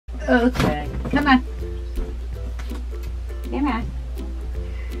Okay, come on. Come on.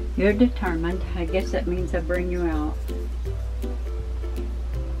 You're determined. I guess that means I bring you out.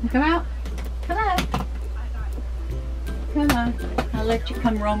 Come out. Come on. Come on. I'll let you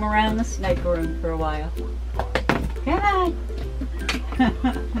come roam around the snake room for a while. Come on.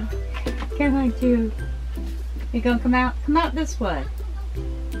 Come on, Jude. You gonna come out? Come out this way.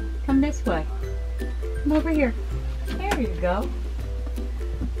 Come this way. Come over here. There you go.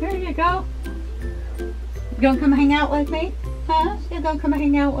 There you go. You gonna come hang out with me? Huh? You gonna come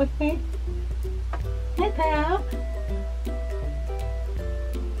hang out with me? Hey, pal.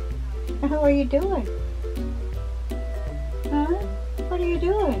 What the hell are you doing? Huh? What are you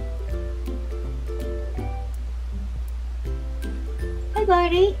doing? Hey,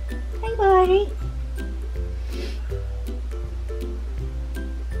 buddy. Hey, buddy.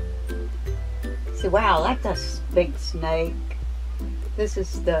 So, wow, that's a big snake. This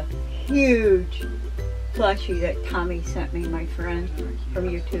is the huge plushie that Tommy sent me, my friend, from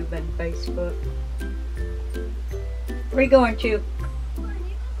YouTube and Facebook. Where you going, Chew?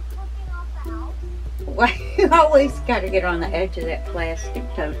 Why you always got to get on the edge of that plastic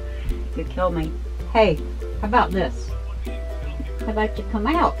tote? You kill me. Hey, how about this? How about you come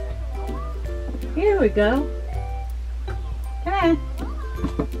out? Here we go. Come on.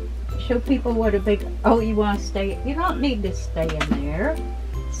 Show people what a big... Oh, you want to stay... You don't need to stay in there.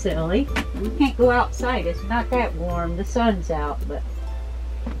 Silly. We can't go outside. It's not that warm. The sun's out, but...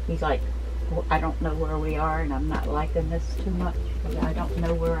 He's like, well, I don't know where we are, and I'm not liking this too much, because I don't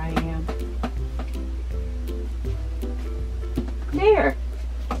know where I am. There.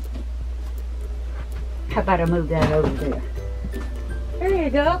 How about I move that over there? There you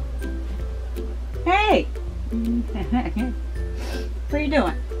go. Hey! What are you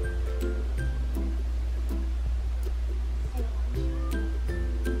doing?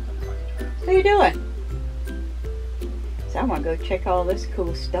 What are you doing? So I want to go check all this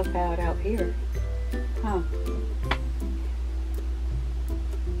cool stuff out here. Huh.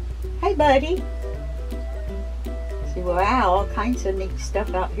 Hey, buddy. See, wow, all kinds of neat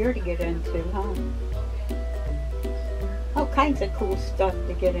stuff out here to get into, huh? All kinds of cool stuff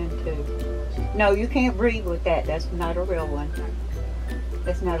to get into. No, you can't breathe with that. That's not a real one.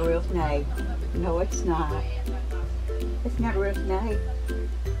 That's not a real snake. No, it's not. It's not a real snake.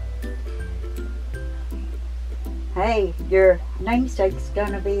 Hey, your namesake's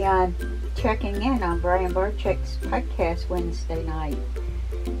gonna be on checking in on Brian Barczyck's podcast Wednesday night.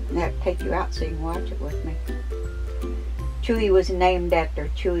 And that'll take you out so you can watch it with me. Chewy was named after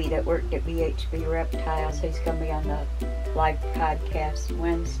Chewy that worked at BHB Reptiles. He's gonna be on the live podcast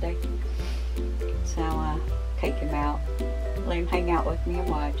Wednesday. So take him out. Let him hang out with me and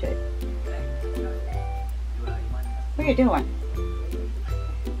watch it. What are you doing?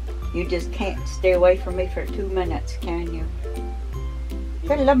 You just can't stay away from me for 2 minutes, can you?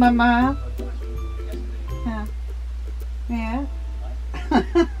 Hello, Mama. Huh? Yeah.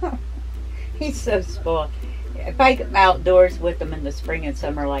 He's so spoiled. If I get outdoors with him in the spring and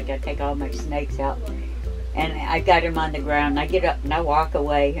summer, like I take all my snakes out, and I got him on the ground, I get up and I walk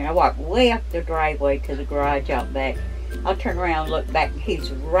away, and I walk way up the driveway to the garage out back. I'll turn around and look back, and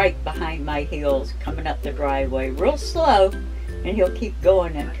he's right behind my heels coming up the driveway, real slow. And he'll keep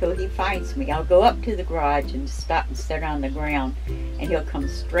going until he finds me. I'll go up to the garage and stop and sit on the ground. And he'll come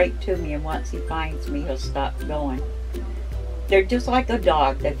straight to me. And once he finds me, he'll stop going. They're just like a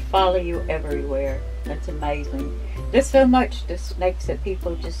dog. They follow you everywhere. That's amazing. There's so much to snakes that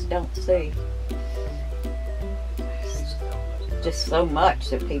people just don't see. Just so much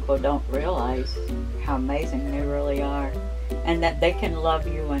that people don't realize how amazing they really are. And that they can love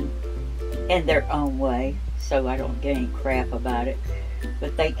you in their own way. So I don't get any crap about it.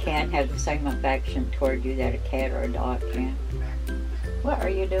 But they can have the same affection toward you that a cat or a dog can. What are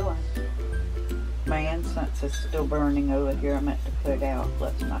you doing? My incense is still burning over here. I meant to put it out.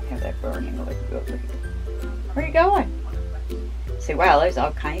 Let's not have that burning over here. Where are you going? See, wow, there's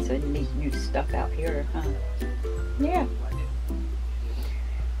all kinds of neat new stuff out here, huh? Yeah.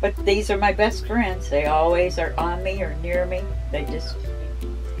 But these are my best friends. They always are on me or near me. They just,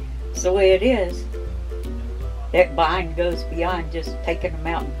 it's the way it is. That bond goes beyond just taking them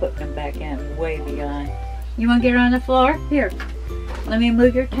out and putting them back in, way beyond. You want to get on the floor? Here, let me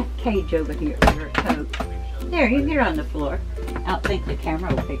move your cage over here, your coat. There, you get on the floor. I don't think the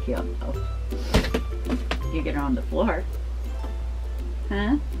camera will pick you up though. You get on the floor.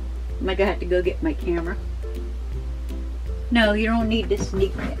 Huh? Am I gonna have to go get my camera? No, you don't need to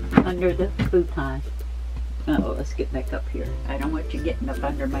sneak under the futon. Oh, let's get back up here. I don't want you getting up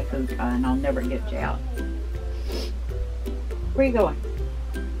under my futon. I'll never get you out. Where are you going?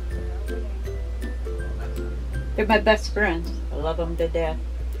 They're my best friends. I love them to death.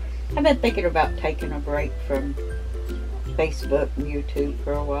 I've been thinking about taking a break from Facebook and YouTube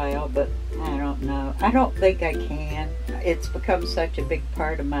for a while, but I don't know. I don't think I can. It's become such a big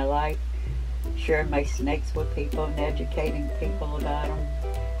part of my life, sharing my snakes with people and educating people about them.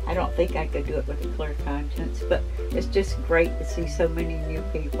 I don't think I could do it with a clear conscience, but it's just great to see so many new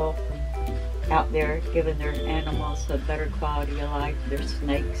people out there giving their animals a better quality of life, their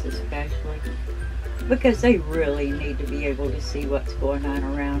snakes especially, because they really need to be able to see what's going on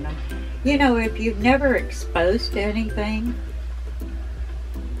around them. You know, if you've never exposed to anything,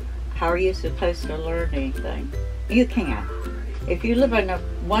 how are you supposed to learn anything? You can't. If you live in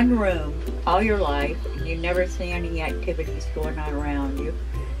one room all your life and you never see any activities going on around you,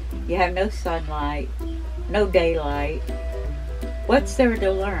 you have no sunlight, no daylight, what's there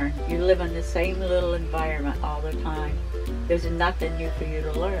to learn? You live in the same little environment all the time. There's nothing new for you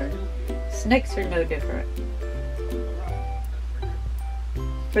to learn. Snakes are no different.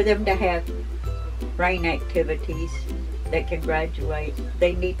 For them to have brain activities that can graduate,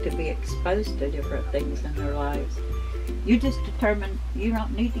 they need to be exposed to different things in their lives. You just determine you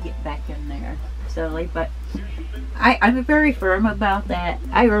don't need to get back in there silly, but I'm very firm about that.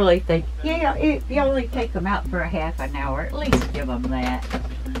 I really think, yeah, if you only take them out for a half an hour, at least give them that.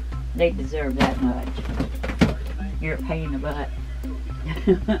 They deserve that much. You're a pain in the butt.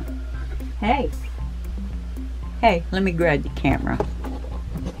 Hey. Hey, let me grab the camera.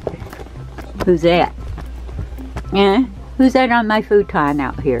 Who's that? Yeah? Who's that on my futon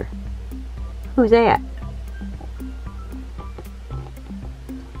out here? Who's that?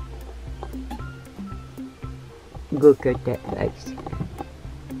 Look at that face.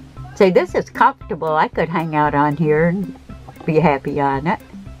 Say, this is comfortable. I could hang out on here and be happy on it.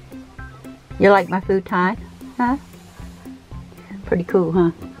 You like my futon? Huh? Pretty cool, huh?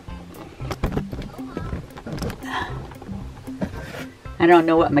 I don't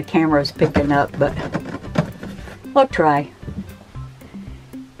know what my camera's picking up, but we'll try.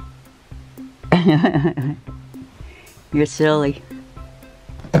 You're silly.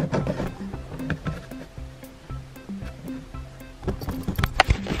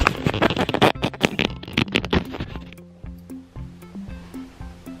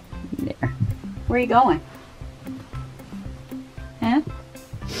 There. Where are you going? Huh?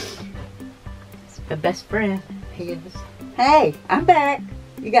 It's my best friend. He is. Hey, I'm back.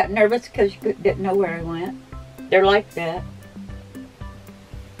 You got nervous because you didn't know where I went. They're like that.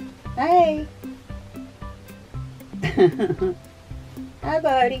 Hey. Hi,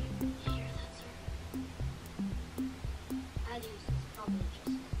 buddy.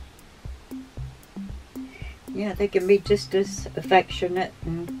 Yeah, they can be just as affectionate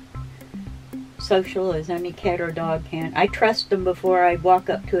and social as any cat or dog can. I trust them before I walk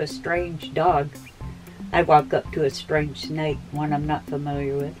up to a strange dog. I walk up to a strange snake, one I'm not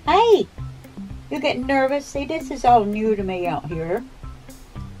familiar with. Hey! You're getting nervous? See, this is all new to me out here.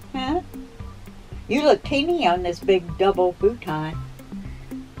 Huh? You look teeny on this big double futon.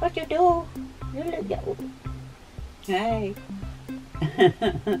 What you do? You look... Hey.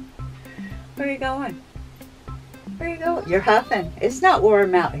 Where are you going? Where you going? You're huffing. It's not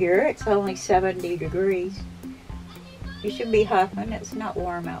warm out here. It's only 70 degrees. You should be huffing. It's not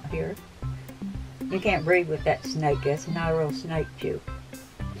warm out here. You can't breathe with that snake. It's not a real snake, Jew.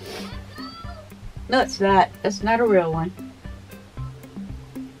 No, it's not. It's not a real one.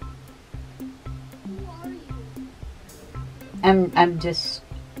 I've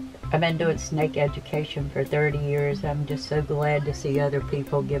been doing snake education for 30 years. I'm just so glad to see other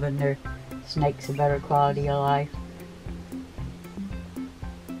people giving their snakes a better quality of life.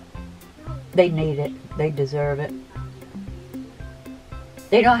 They need it. They deserve it.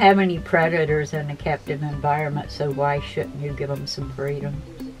 They don't have any predators in a captive environment, so why shouldn't you give them some freedom?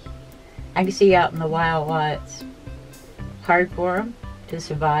 I can see out in the wild why it's hard for them to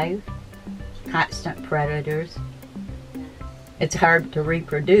survive. Constant predators. It's hard to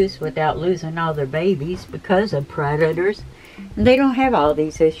reproduce without losing all their babies because of predators. And they don't have all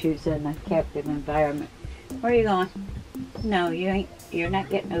these issues in a captive environment. Where are you going? No, you ain't. You're not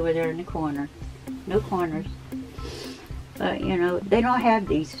getting over there in the corner. No corners. But, you know, they don't have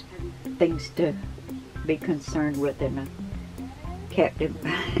these things to be concerned with in a captive.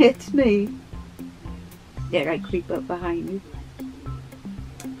 It's me. Did I creep up behind you?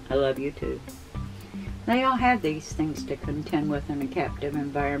 I love you too. They don't have these things to contend with in a captive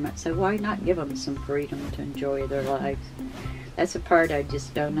environment, so why not give them some freedom to enjoy their lives? That's the part I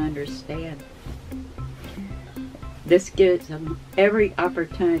just don't understand. This gives them every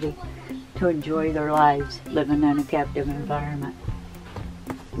opportunity to enjoy their lives living in a captive environment.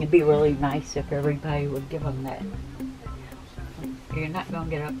 It'd be really nice if everybody would give them that. You're not going to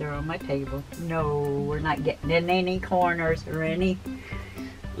get up there on my table. No, we're not getting in any corners or any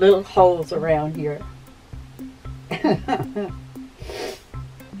little holes around here.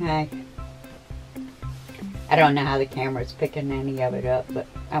 Hey. I don't know how the camera's picking any of it up, but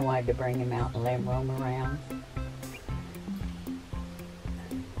I wanted to bring him out and let him roam around.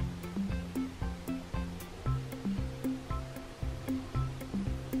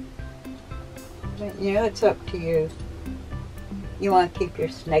 But, you know, it's up to you. You want to keep your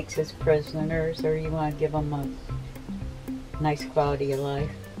snakes as prisoners, or you want to give them a nice quality of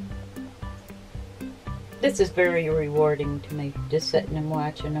life. This is very rewarding to me, just sitting and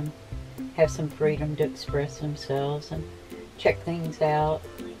watching them have some freedom to express themselves and check things out.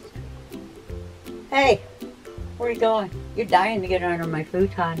 Hey, where are you going? You're dying to get under my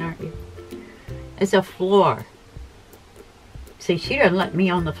futon, aren't you? It's a floor. See, she doesn't let me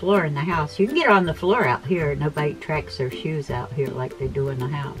on the floor in the house. You can get on the floor out here. Nobody tracks their shoes out here like they do in the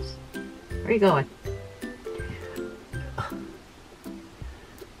house. Where are you going? So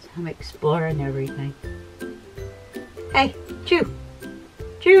I'm exploring everything. Hey, chew.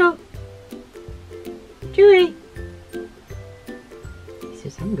 Chew. Chewy. He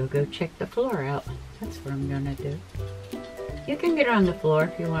says, I'm going to go check the floor out. That's what I'm going to do. You can get on the floor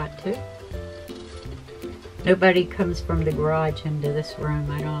if you want to. Nobody comes from the garage into this room.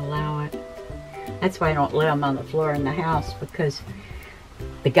 I don't allow it. That's why I don't let them on the floor in the house, because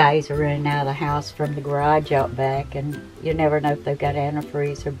the guys are in and out of the house from the garage out back, and you never know if they've got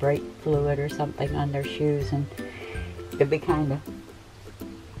antifreeze or brake fluid or something on their shoes, and it'd be kind of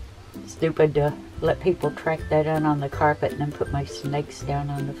stupid to let people track that in on the carpet and then put my snakes down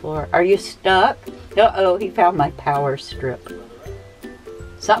on the floor. Are you stuck? Uh-oh, he found my power strip.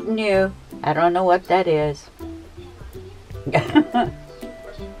 Something new. I don't know what that is.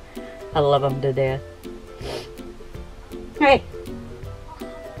 I love them to death. Hey,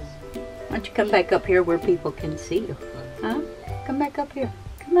 why don't you come back up here where people can see you? Huh? Come back up here.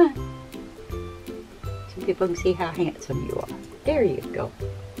 Come on. So people can see how handsome you are. There you go.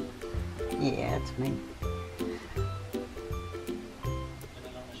 Yeah, it's me.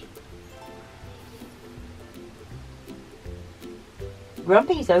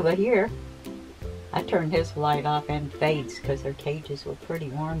 Grumpy's over here. I turned his light off and fades because their cages were pretty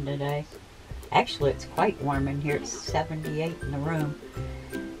warm today. Actually, it's quite warm in here. It's 78 in the room.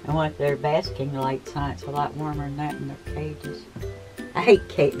 And with their basking lights on, it's a lot warmer than that in their cages. I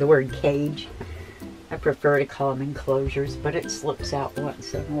hate the word cage. I prefer to call them enclosures, but it slips out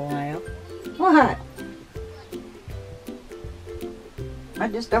once in a while. What? I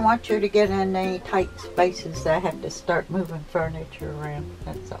just don't want you to get in any tight spaces that I have to start moving furniture around.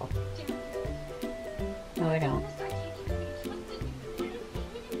 That's all. No, I don't.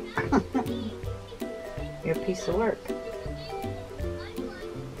 You're a piece of work.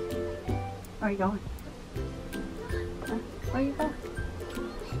 Where are you going? Where are you going?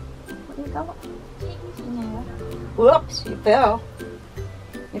 Where are you going? Yeah. Whoops, you fell.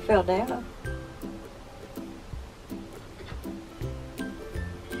 You fell down.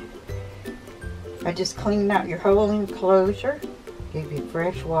 I just cleaned out your whole enclosure. Give you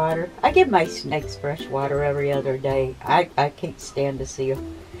fresh water. I give my snakes fresh water every other day. I can't stand to see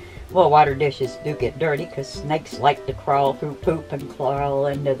them. Well, water dishes do get dirty because snakes like to crawl through poop and crawl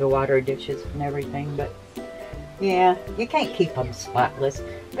into the water dishes and everything. But yeah, you can't keep them spotless.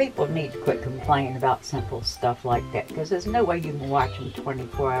 People need to quit complaining about simple stuff like that, because there's no way you can watch them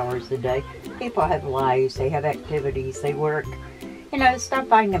 24 hours a day. People have lives, they have activities, they work. You know, stop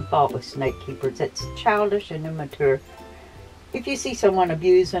finding fault with snake keepers. It's childish and immature. If you see someone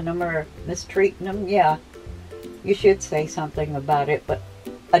abusing them or mistreating them, yeah, you should say something about it. But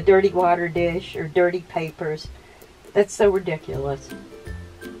a dirty water dish or dirty papers, that's so ridiculous.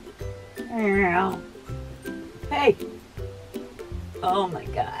 Hey. Oh my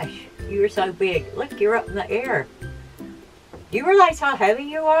gosh, you're so big. Look, you're up in the air. Do you realize how heavy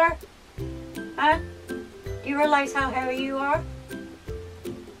you are? Huh? Do you realize how heavy you are?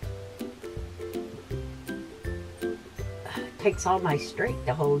 It takes all my strength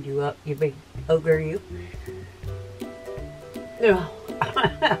to hold you up, you big ogre, you.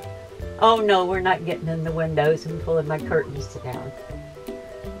 Oh no, we're not getting in the windows and pulling my curtains down.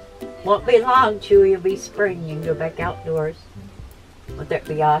 Won't be long, Chewy. It'll be spring. You can go back outdoors. Would that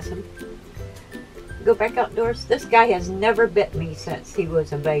be awesome? Go back outdoors. This guy has never bit me since he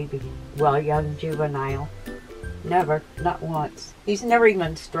was a baby. Well, a young juvenile. Never. Not once. He's never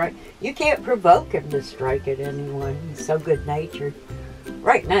even struck. You can't provoke him to strike at anyone. He's so good-natured.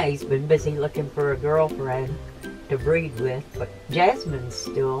 Right now, he's been busy looking for a girlfriend to breed with, but Jasmine's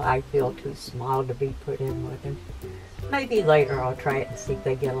still, I feel, too small to be put in with him. Maybe later I'll try it and see if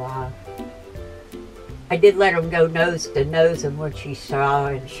they get along. I did let them go nose to nose, and when she saw,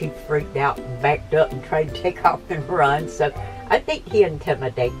 and she freaked out and backed up and tried to take off and run, so I think he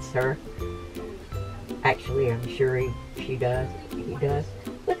intimidates her. Actually, I'm sure he does. He does.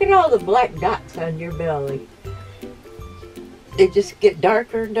 Look at all the black dots on your belly. They just get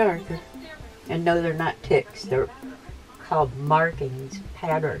darker and darker. And no, they're not ticks. They're called markings,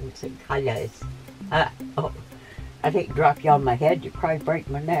 patterns, and colors. Oh, I think drop you on my head, you'd probably break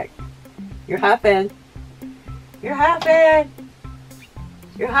my neck. You're hopping. You're hopping.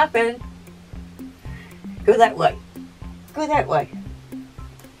 You're hopping. Go that way. Go that way.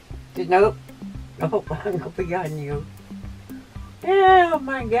 Nope. Oh, I'm going beyond you. Oh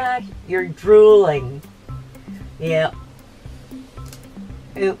my gosh. You're drooling. Yep.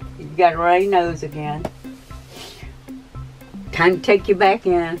 Oop, you got a runny nose again. Time to take you back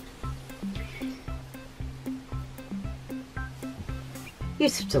in.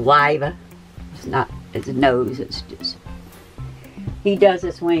 It's saliva. It's not his nose, it's just... He does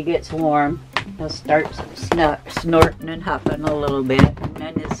this when he gets warm. He'll start snorting and hopping a little bit. And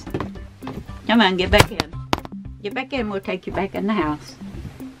then his... Come on, get back in. Get back in, we'll take you back in the house.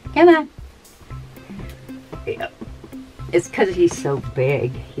 Come on. Yep. It's because he's so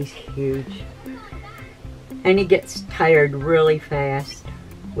big. He's huge. And he gets tired really fast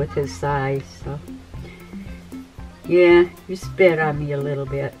with his size. So, yeah, you spit on me a little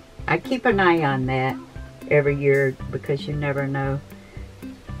bit. I keep an eye on that every year because you never know.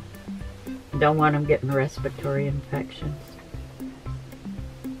 Don't want them getting respiratory infections.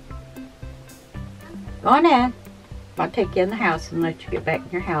 Go on in. I'll take you in the house and let you get back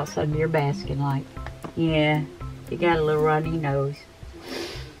in your house under your basket light. Yeah. You got a little runny nose.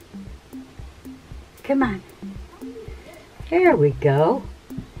 Come on. There we go.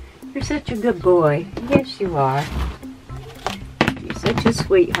 You're such a good boy. Yes, you are. You're such a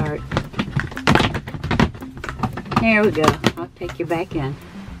sweetheart. There we go. I'll take you back in.